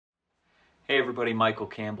Hey everybody, Michael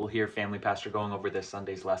Campbell here, family pastor, going over this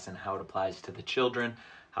Sunday's lesson, how it applies to the children,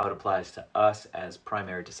 how it applies to us as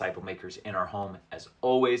primary disciple makers in our home as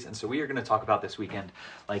always. And so we are going to talk about this weekend,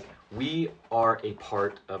 like we are a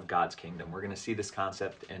part of God's kingdom. We're going to see this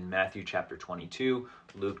concept in Matthew chapter 22,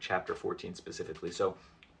 Luke chapter 14 specifically. So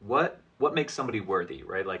what makes somebody worthy,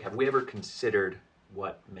 right? Like, have we ever considered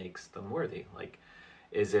what makes them worthy? Like,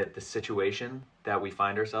 is it the situation that we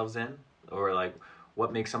find ourselves in? Or like,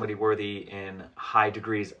 what makes somebody worthy in high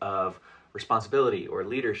degrees of responsibility or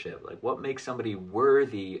leadership? Like, what makes somebody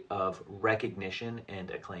worthy of recognition and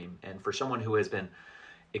acclaim? And for someone who has been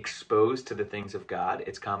exposed to the things of God,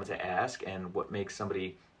 it's common to ask, and what makes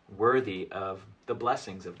somebody worthy of the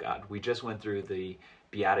blessings of God? We just went through the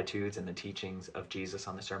Beatitudes and the teachings of Jesus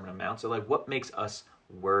on the Sermon on the Mount. So like, what makes us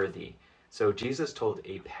worthy? So Jesus told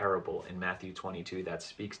a parable in Matthew 22 that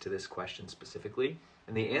speaks to this question specifically.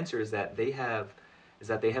 And the answer is that they have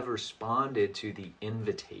responded to the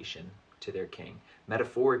invitation to their king.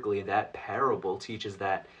 Metaphorically, that parable teaches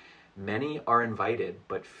that many are invited,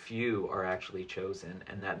 but few are actually chosen,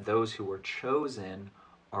 and that those who were chosen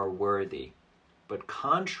are worthy. But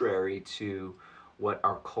contrary to what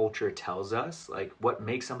our culture tells us, like, what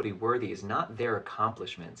makes somebody worthy is not their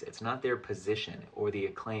accomplishments, it's not their position or the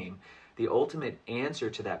acclaim. The ultimate answer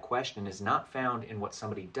to that question is not found in what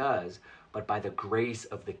somebody does, but by the grace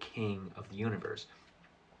of the King of the universe.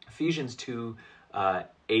 Ephesians 2,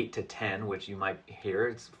 8 to 10, which you might hear,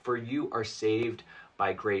 it's, "For you are saved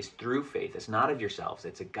by grace through faith. It's not of yourselves.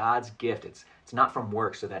 It's a God's gift. It's not from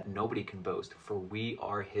works, so that nobody can boast. For we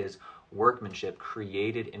are his workmanship,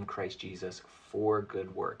 created in Christ Jesus for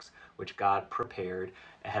good works, which God prepared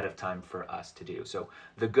ahead of time for us to do." So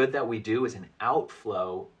the good that we do is an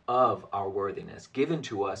outflow of our worthiness, given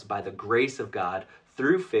to us by the grace of God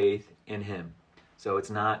through faith in him. So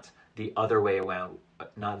it's not the other way around.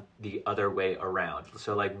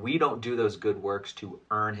 So like, we don't do those good works to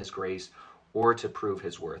earn his grace or to prove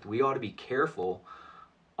his worth. We ought to be careful,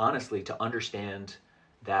 honestly, to understand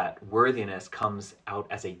that worthiness comes out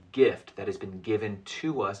as a gift that has been given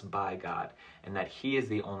to us by God, and that he is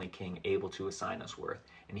the only king able to assign us worth.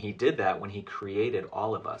 And he did that when he created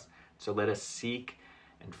all of us. So let us seek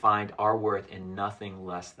and find our worth in nothing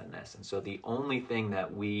less than this. And so the only thing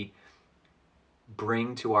that we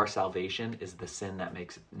bring to our salvation is the sin that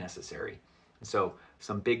makes it necessary. And so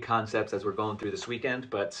some big concepts as we're going through this weekend,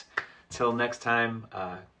 but till next time,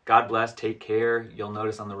 God bless, take care. You'll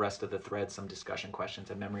notice on the rest of the thread some discussion questions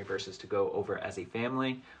and memory verses to go over as a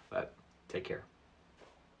family, but take care.